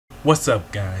What's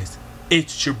up, guys?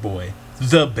 It's your boy,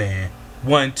 the band,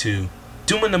 1-2,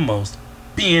 doing the most,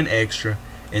 being extra,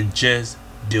 and just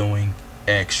doing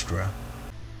extra.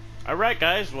 Alright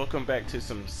guys, welcome back to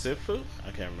some Sifu. I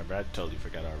can't remember, I totally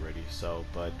forgot already.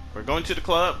 But we're going to the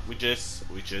club. We just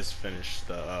finished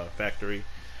the factory.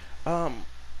 I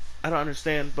don't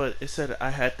understand, but it said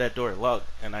I had that door locked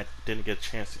and I didn't get a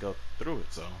chance to go through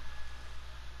it, so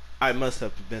I must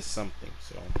have missed something.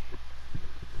 So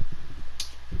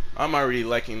I'm already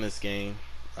liking this game.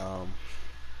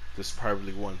 This is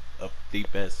probably one of the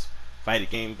best fighting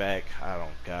game back. I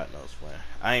don't God knows when.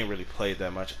 I ain't really played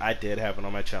that much. I did have it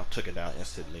on my channel, took it down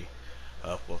instantly.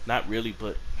 Well, not really,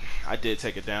 but I did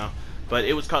take it down. But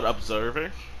it was called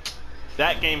Observer.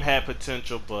 That game had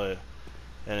potential, but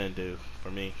it didn't do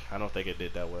for me. I don't think it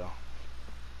did that well.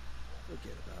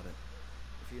 Forget about it.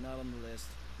 If you're not on the list,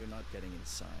 you're not getting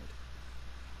inside.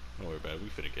 Don't worry about it. We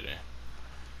finna get in.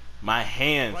 My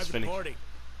hands finna. Party.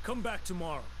 Come back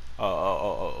tomorrow.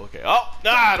 Oh, okay. Oh,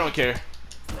 nah, I don't care.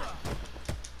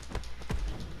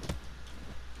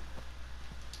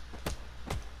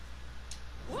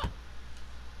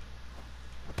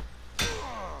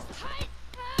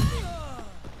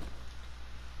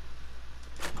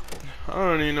 I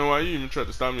don't even know why you even tried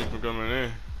to stop me from coming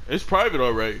in. It's private,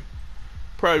 alright.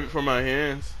 Private for my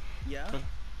hands. Yeah?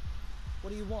 What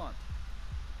do you want?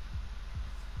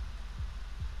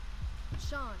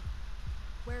 Sean,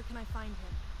 where can I find him?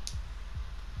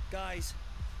 Guys,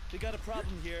 we got a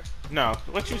problem here. No,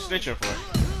 what you snitching for?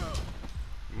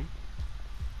 Hmm?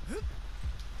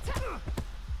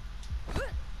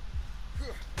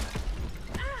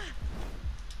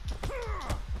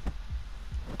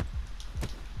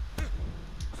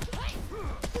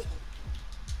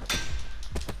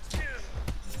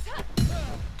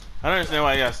 I don't understand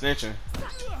why y'all snitching.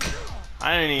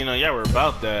 I didn't even know y'all were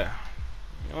about that.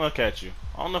 Look at you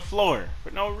on the floor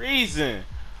for no reason.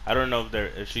 I don't know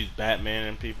if she's Batman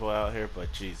and people out here,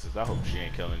 but Jesus, I hope she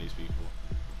ain't killing these people.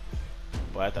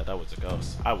 Boy, I thought that was a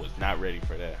ghost. I was not ready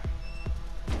for that.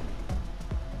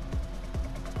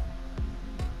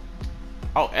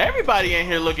 Oh, everybody in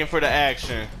here looking for the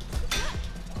action.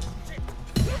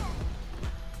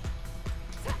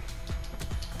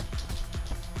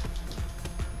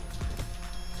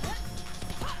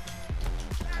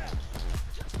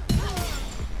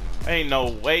 Ain't no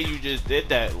way you just did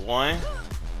that one.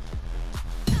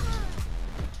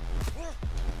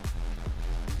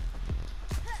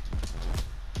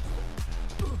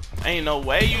 Ain't no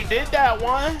way you did that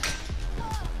one.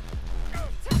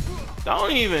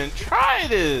 Don't even try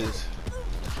this.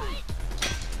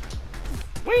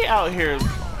 We out here,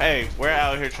 hey, we're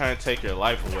out here trying to take your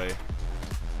life away.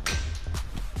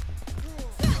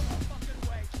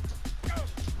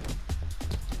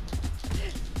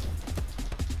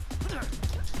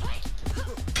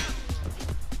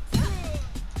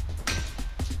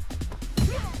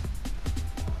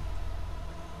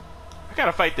 I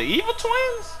gotta fight the evil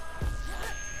twins?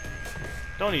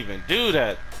 Don't even do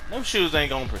that. Them shoes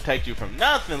ain't gonna protect you from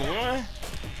nothing, man.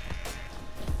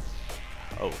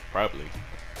 Oh, probably.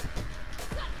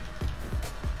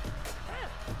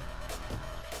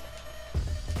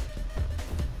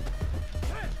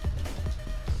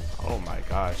 Oh my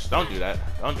gosh. Don't do that.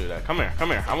 Don't do that. Come here. Come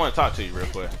here. I want to talk to you real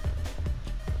quick.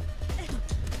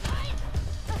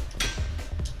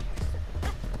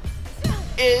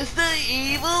 It's the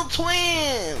evil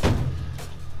twin.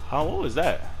 Oh, what was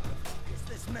that?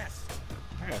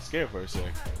 I got scared for a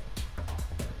sec.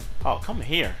 Oh, come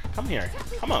here. Come here.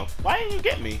 Come on. Why didn't you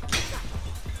get me?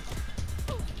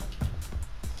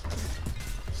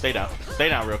 Stay down. Stay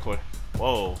down real quick.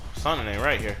 Whoa. Something ain't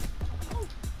right here.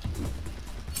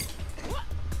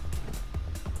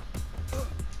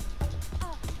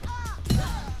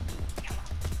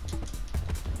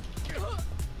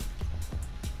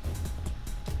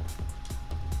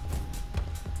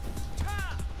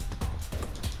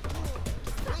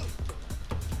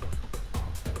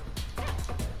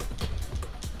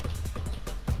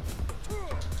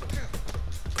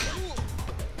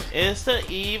 It's the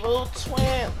evil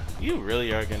twin. You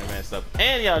really are gonna mess up.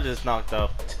 And y'all just knocked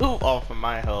off 2 off of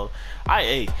my health.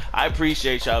 I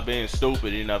appreciate y'all being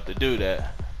stupid enough to do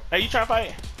that. Hey, you trying to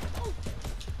fight?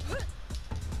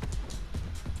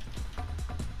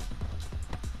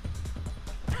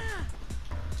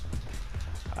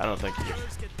 I don't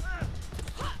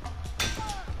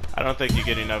think you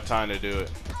get enough time to do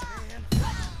it.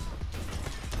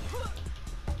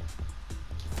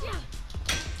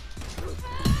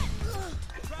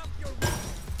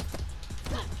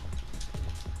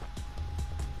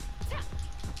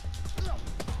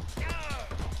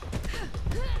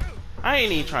 I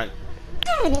ain't even trying.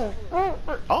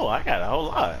 Oh, I got a whole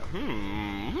lot.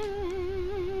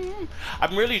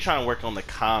 I'm really trying to work on the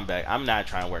combat. I'm not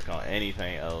trying to work on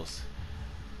anything else.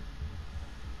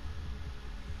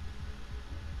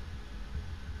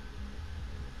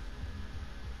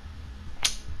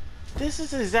 This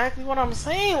is exactly what I'm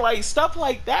saying. Like, stuff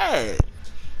like that.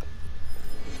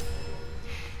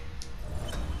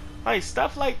 Like,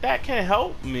 stuff like that can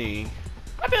help me.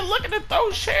 I've been looking to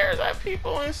throw chairs at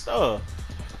people and stuff.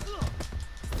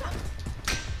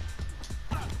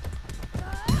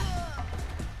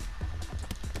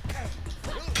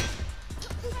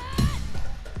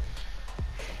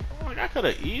 Like, I could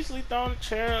have easily thrown a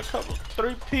chair at a couple,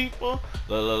 3 people.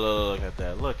 Look at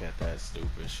that. Look at that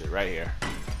stupid shit right here.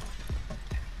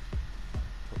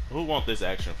 Who want this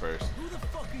action first? Who the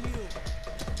fuck are you?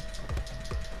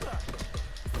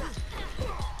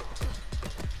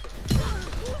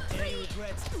 Any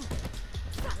regrets?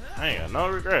 I ain't got no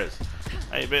regrets.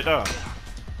 Hey, big dog.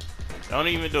 Don't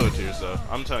even do it to yourself.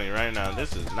 I'm telling you right now,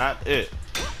 this is not it.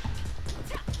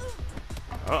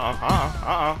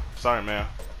 Sorry, man.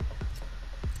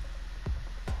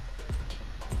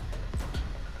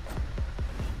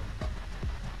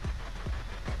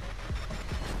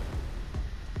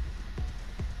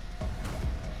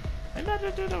 Ain't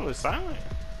that dude that was silent?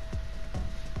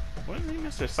 Wasn't he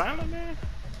Mr. Silent Man?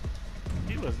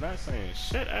 He was not saying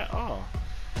shit at all.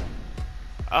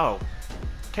 Oh,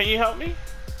 can you help me?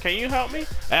 Can you help me?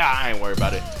 Ah, I ain't worried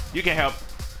about it. You can help.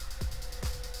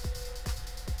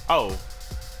 Oh,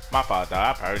 my fault,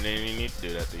 dog. I probably didn't even need to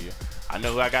do that to you. I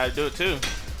know who I gotta do it to.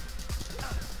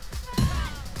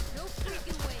 No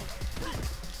freaking way.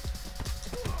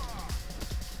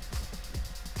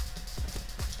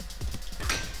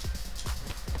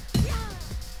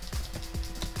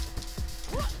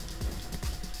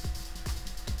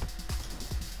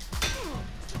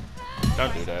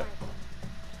 Don't do that.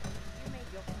 You made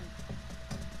your point.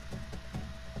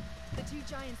 The 2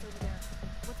 giants over there.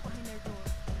 What's behind their door?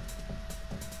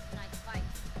 Nice fight.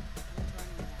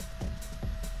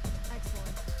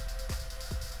 Excellent.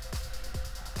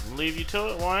 I'm leave you to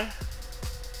it, why?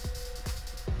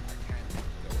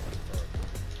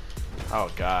 Oh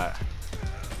God.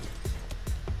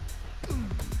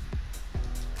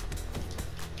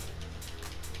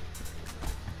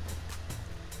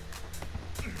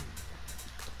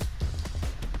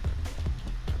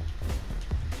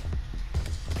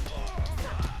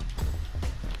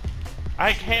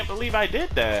 I can't believe I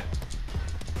did that.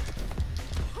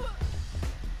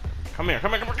 Come here,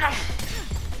 come here, come here.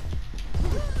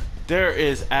 There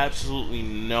is absolutely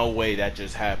no way that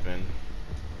just happened.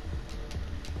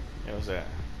 What was that?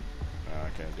 No, I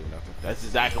can't do nothing. That's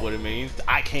exactly what it means.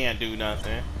 I can't do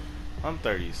nothing. I'm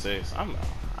 36.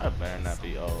 I better not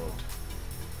be old.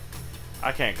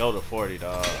 I can't go to 40,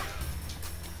 dog.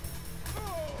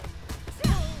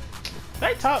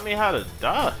 They taught me how to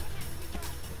duck.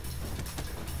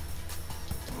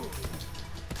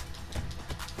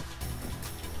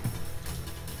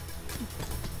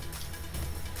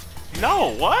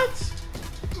 No, what?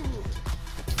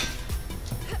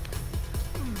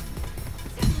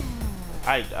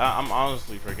 I'm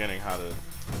honestly forgetting how to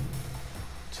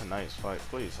tonight's fight.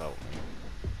 Please help me.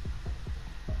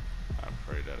 I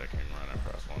pray that I can run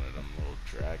across one of them little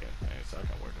dragon things so I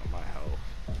can work on my health.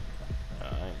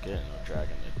 I ain't getting no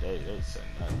dragon today. They said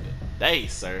nothing today,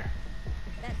 sir.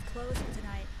 That's closing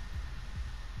tonight.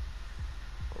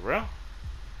 For real?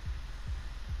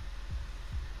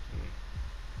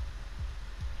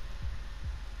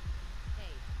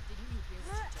 Hey, did you hear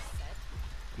what you just said?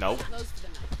 Nope. Close for the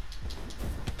night.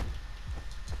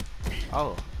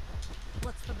 Oh,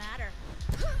 What's the matter?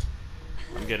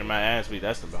 I'm getting my ass beat.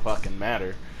 That's the fucking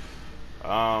matter.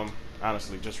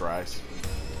 Honestly, just rise.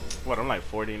 What, I'm like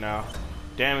 40 now.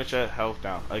 Damage at health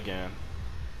down again.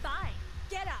 Fine.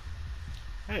 Get up.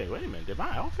 Hey, wait a minute. Did my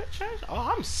outfit change?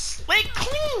 Oh, I'm slick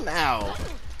clean now. Are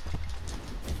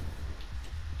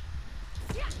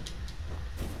you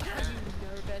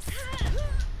nervous?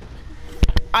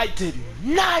 I did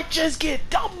not just get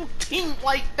double teamed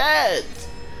like that.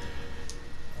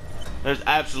 There's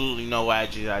absolutely no way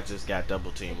I just got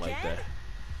double teamed like that.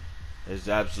 There's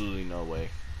absolutely no way.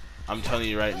 I'm telling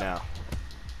you right now.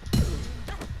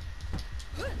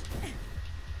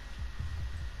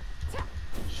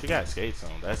 She got skates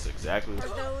on. That's exactly Are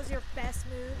those your best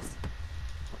moves?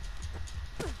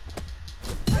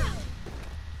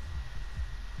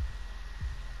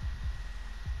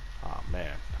 Oh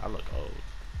man, I look old.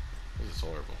 This is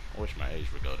horrible. I wish my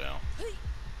age would go down.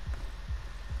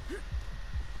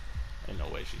 Ain't no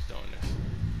way she's doing this.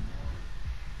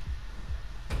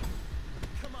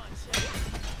 Come on, Chad.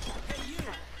 Hey, you.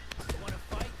 Wanna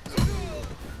fight?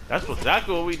 That's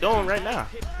exactly what we doing right now.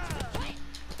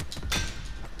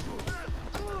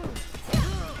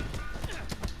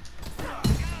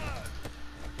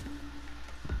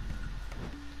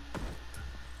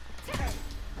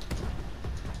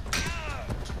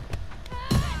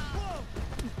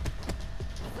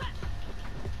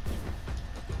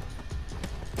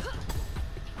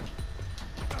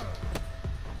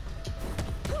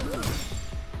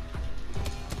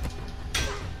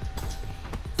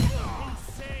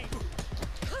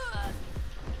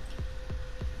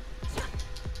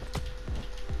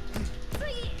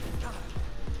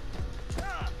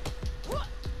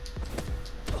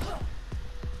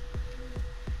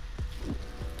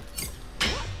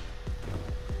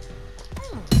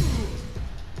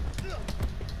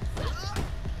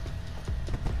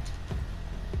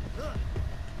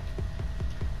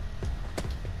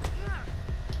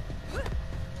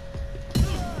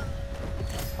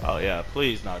 Oh yeah,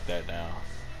 please knock that down.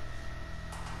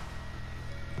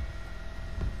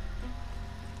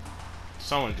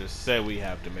 Someone just said we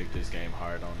have to make this game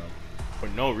hard on them for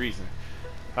no reason.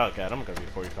 Oh god, I'm gonna be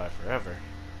 45 forever.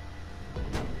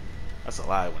 That's a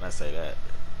lie when I say that.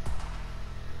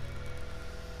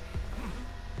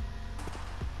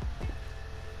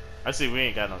 I see we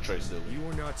ain't got no choice, do we? You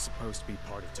were not supposed to be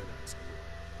part of tonight's group.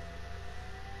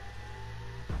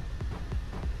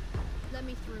 Let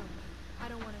me through. I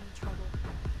don't want any trouble.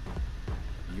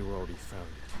 You already found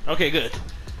it. Okay, good.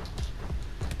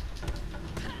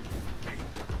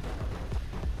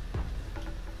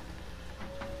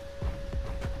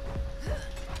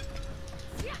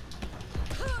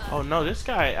 Oh no, this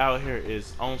guy out here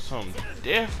is on something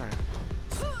different.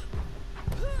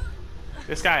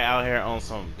 This guy out here on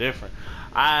something different.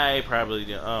 I probably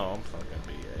did. Oh, I'm fucking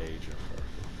be an agent.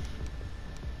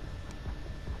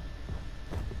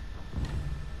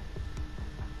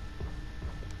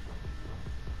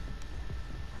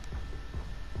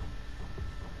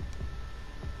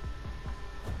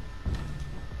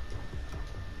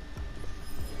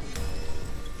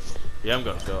 Yeah, I'm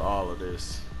gonna feel all of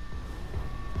this.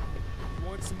 You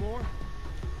want some more?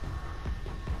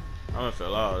 I'm gonna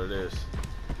feel all of this.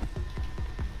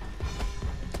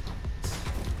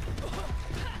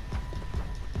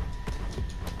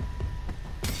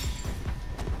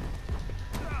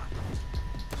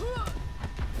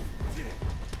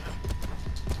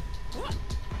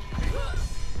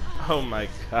 Oh my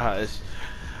gosh.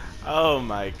 Oh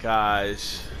my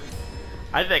gosh.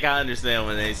 I think I understand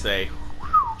when they say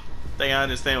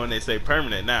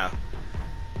permanent now.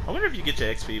 I wonder if you get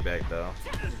your XP back though.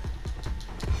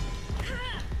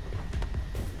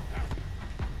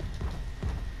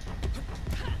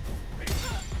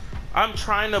 I'm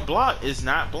trying to block. It's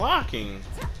not blocking.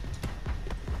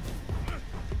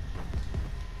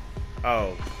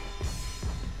 Oh.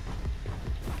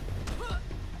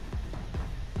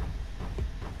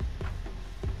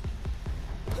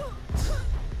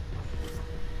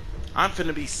 I'm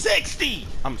finna be 60!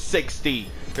 I'm 60.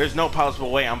 There's no possible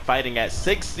way I'm fighting at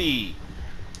 60.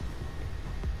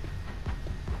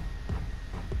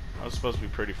 I was supposed to be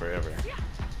pretty forever.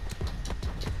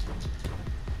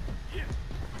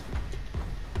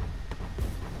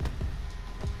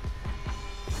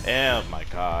 Oh my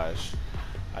gosh.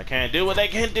 I can't do what they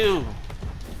can do.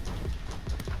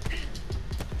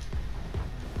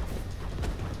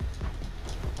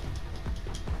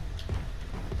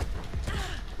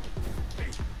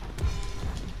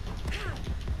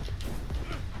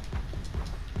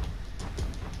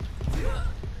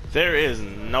 There is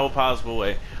no possible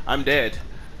way. I'm dead.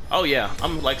 Oh yeah,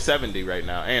 I'm like 70 right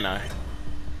now, ain't I?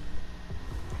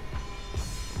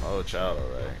 Oh child,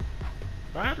 alright.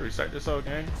 Do I have to restart this whole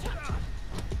game?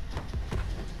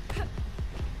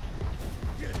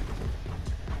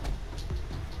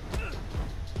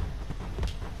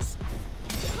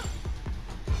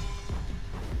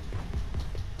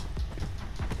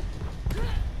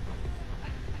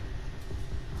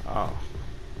 Oh.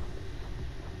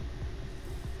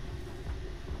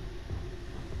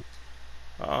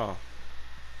 Oh.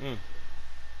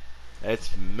 That's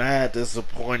mad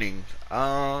disappointing.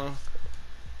 I'm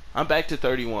back to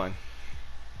 31.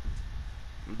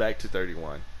 I'm back to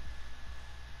 31.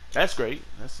 That's great.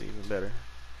 That's even better.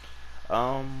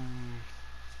 I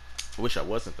wish I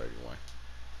wasn't 31.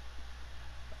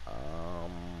 I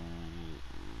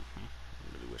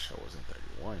really wish I wasn't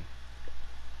 31.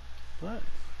 But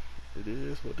it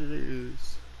is what it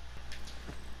is.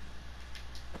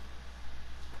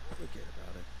 Forget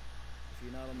about it. If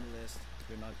you're not on the list,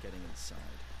 you're not getting inside.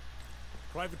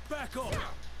 Private, back off!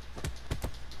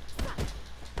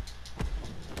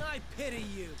 I pity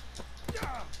you.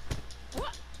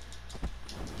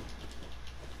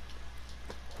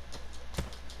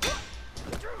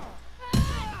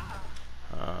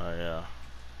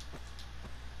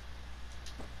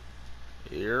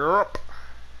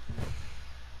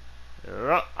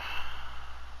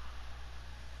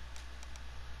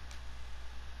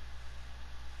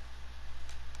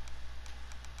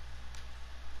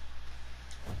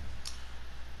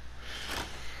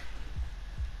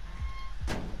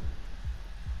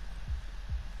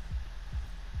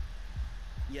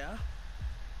 Yeah?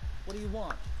 What do you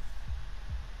want?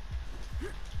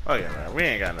 Oh yeah, man. We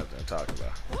ain't got nothing to talk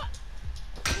about.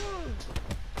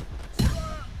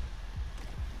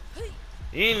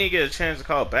 You didn't even get a chance to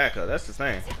call backup. That's the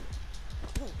thing.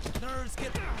 Nerves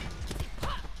get.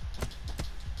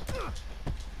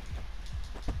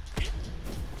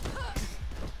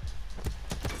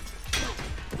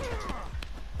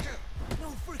 No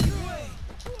freaking way.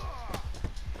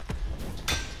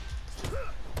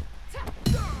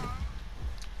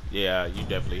 Yeah, you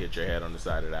definitely hit your head on the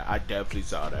side of that. I definitely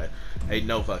saw that. Ain't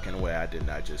no fucking way I did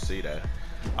not just see that.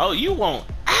 Oh, you want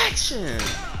action?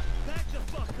 Back the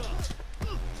fuck up.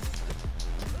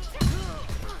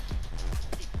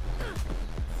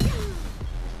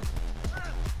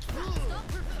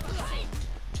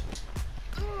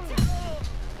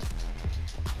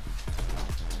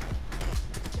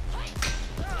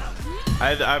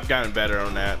 I've gotten better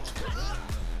on that.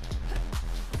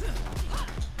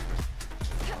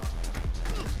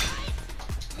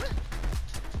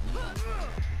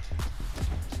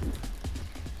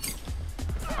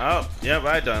 Oh, yep,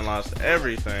 I done lost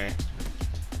everything.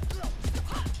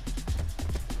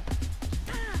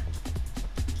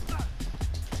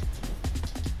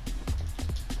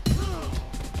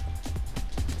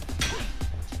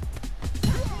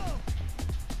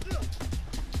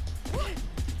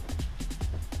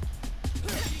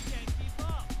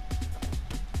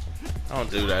 Don't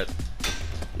do that.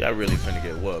 Y'all really finna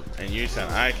get whooped. And you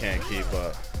saying I can't keep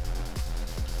up.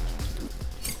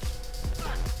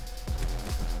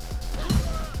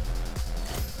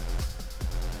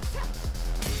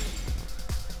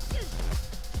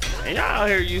 And y'all out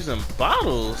here using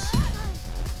bottles.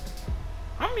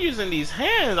 I'm using these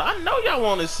hands. I know y'all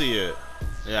want to see it.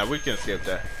 Yeah, we can skip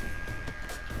that.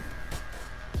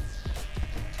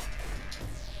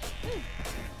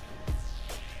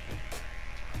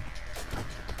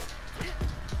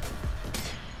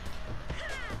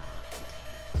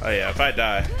 Oh yeah, if I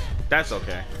die, that's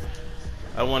okay.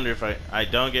 I wonder if I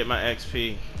don't get my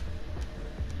XP.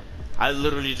 I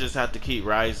literally just have to keep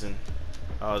rising.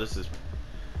 Oh, this is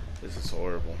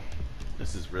horrible.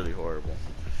 This is really horrible.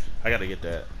 I gotta get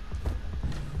that.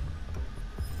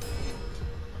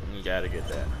 You gotta get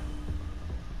that.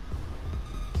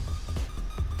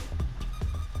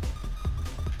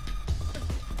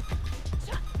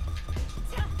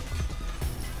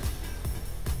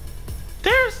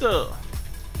 There's the...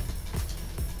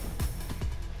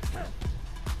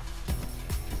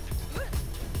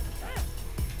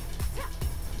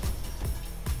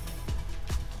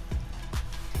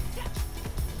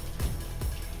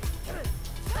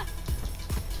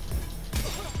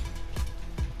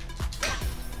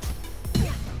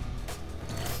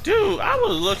 Dude, I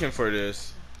was looking for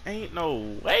this. Ain't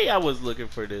no way I was looking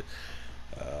for this.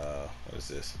 What is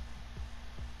this?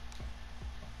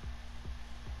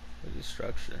 What is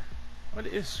structure? What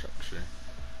is structure?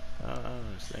 I don't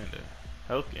understand it.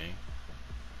 Health gain.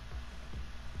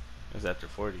 It's after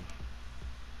 40.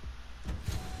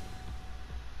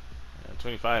 Yeah,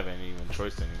 25 ain't even a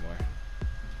choice anymore.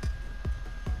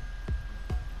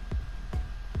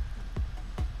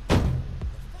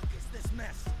 What is this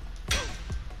mess?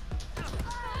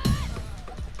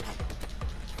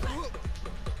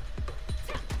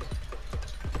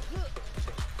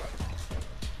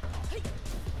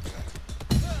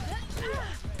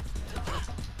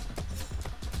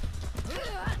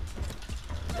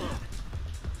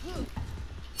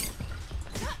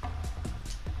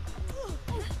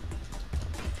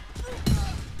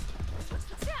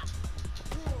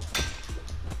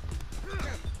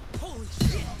 Holy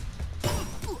shit!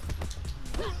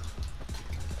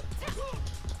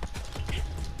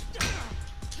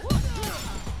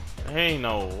 Ain't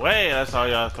no way that's all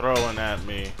y'all throwing at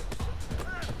me.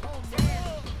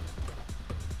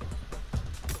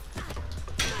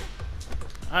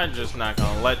 I'm just not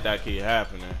gonna let that keep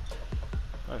happening.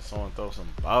 Let someone throw some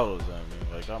bottles at me.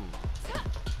 Like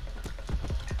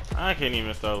I can't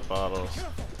even throw bottles.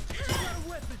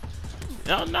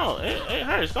 No, it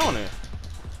hurts, don't it?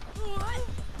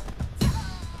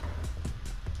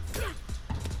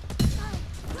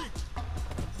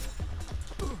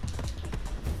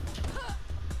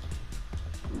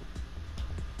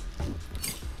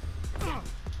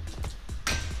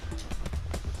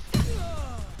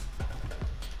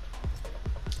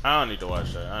 I don't need to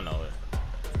watch that. I know it.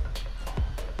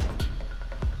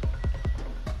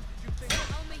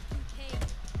 I'll make you pay.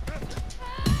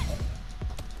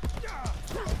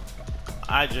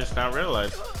 I just now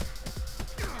realized Not so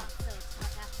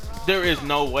tough after all. there is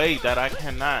no way that I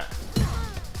cannot.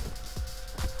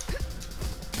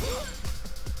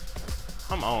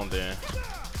 Come on then.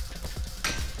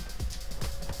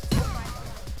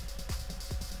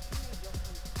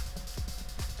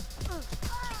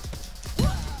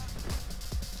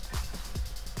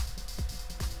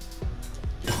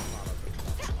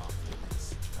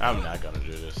 I'm not gonna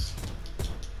do this.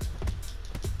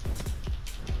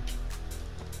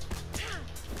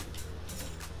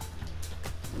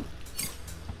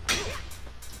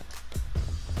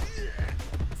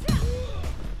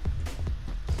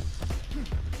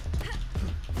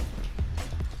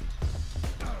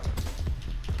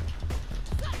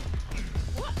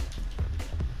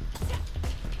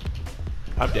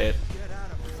 I'm dead.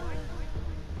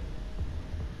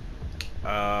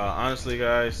 Honestly,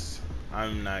 guys,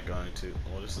 I'm not going to.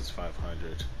 Well, this is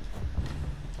 500.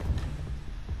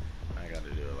 I gotta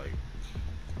do it like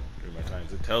 3 more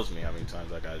times. It tells me how many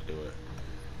times I gotta do it.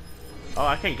 Oh,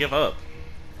 I can give up.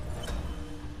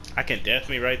 I can death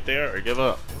me right there or give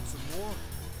up. Want some more?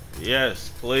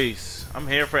 Yes, please. I'm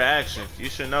here for action. You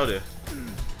should know this.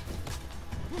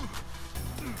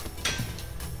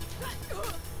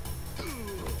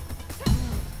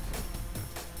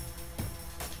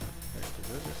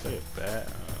 Does it say a bat?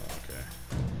 Oh, okay.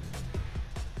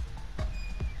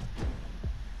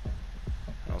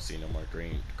 I don't see no more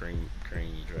green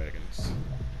dragons.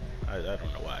 I don't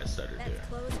know why I stuttered That's there.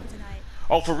 closed for tonight.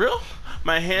 Oh, for real?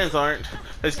 My hands aren't.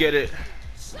 Let's get it.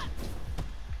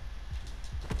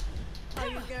 Are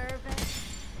you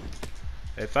nervous?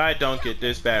 If I don't get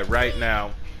this bat right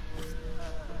now.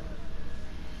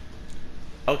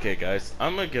 Okay, guys,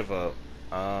 I'm gonna give up.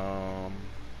 I'm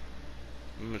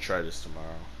gonna try this tomorrow.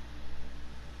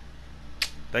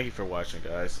 Thank you for watching,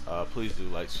 guys. Please do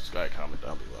like, subscribe, comment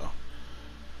down below.